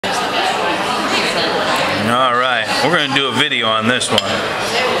We're going to do a video on this one.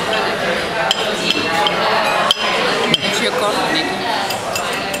 It's your coffee, Nicky.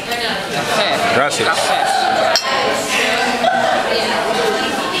 Café. Gracias. Café.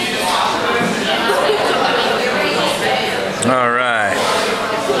 All right.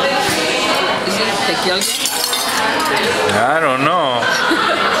 Is it tequila? I don't know.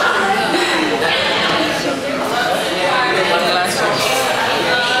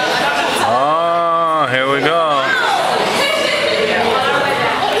 Oh, here we go.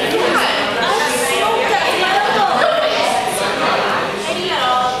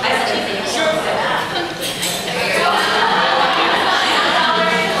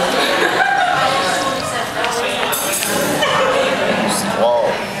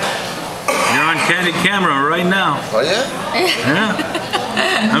 You're on candid camera right now. Oh yeah? Yeah.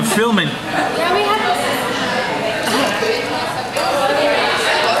 I'm filming.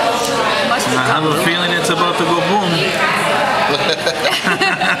 I have a feeling it's about to go boom.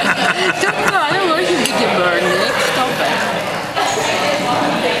 I don't want you to get burned, Nick. Stop it.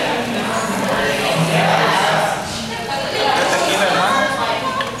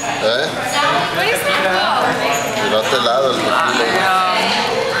 No te helado el tequila.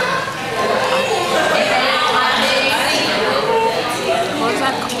 What's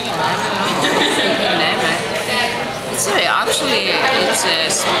that called? It's actually it's a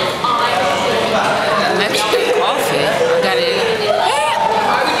Mexican coffee. I got it.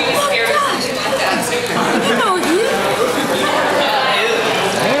 You know you.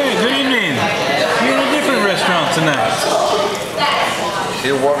 Hey, good evening. You're in a different restaurant tonight.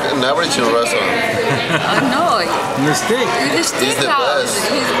 He worked in an Aboriginal restaurant. I know. In the steak. With the steak the house.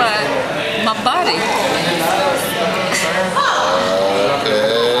 best. He's my buddy. Okay,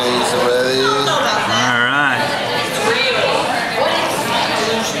 he's ready. All right.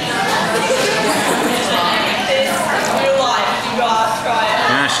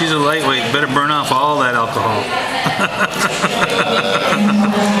 Yeah, she's a lightweight. Better burn off all that alcohol.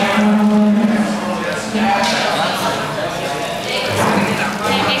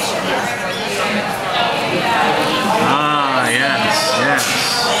 Ah, yes, yes.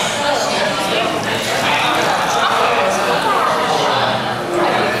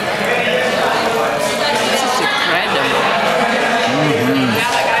 This is incredible.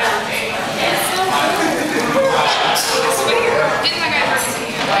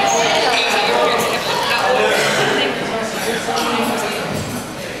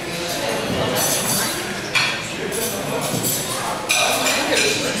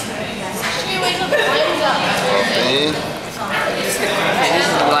 Okay. This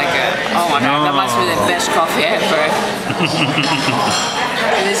is like a, oh my god, that must be the best coffee ever.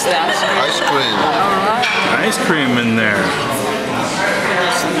 What is that? Ice cream. Alright. Ice cream in there.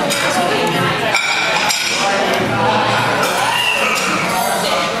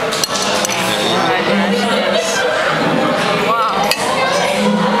 Wow.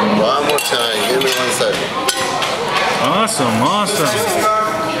 One more time. Give me 1 second. Awesome, awesome.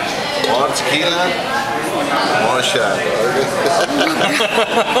 More tequila. More shot.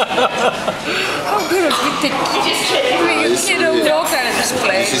 How good of you you can't walk out of this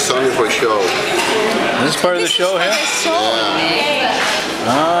place. This is only for show. Is this part of the show here?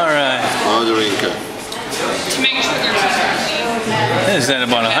 All right. No drink. Is that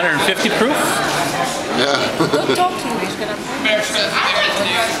about 150 proof? Yeah. Don't talk to him, he's gonna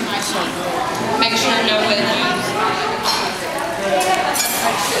Make sure no veggies.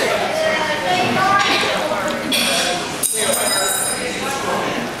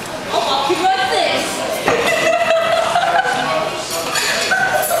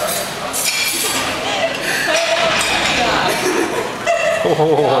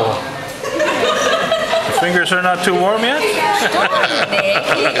 Oh. The fingers are not too warm yet?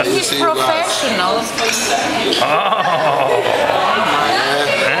 He's professional. Oh,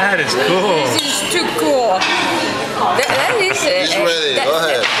 that is cool. This is too cool. That is it. He's ready. Go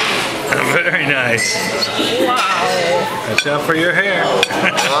ahead. Very nice. Wow. Watch out for your hair.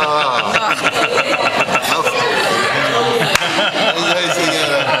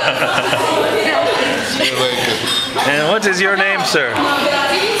 And what is your name, sir?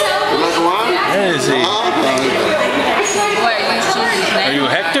 Is he? Where you choose his name? Are you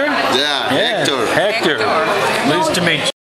Hector? Yeah, Hector.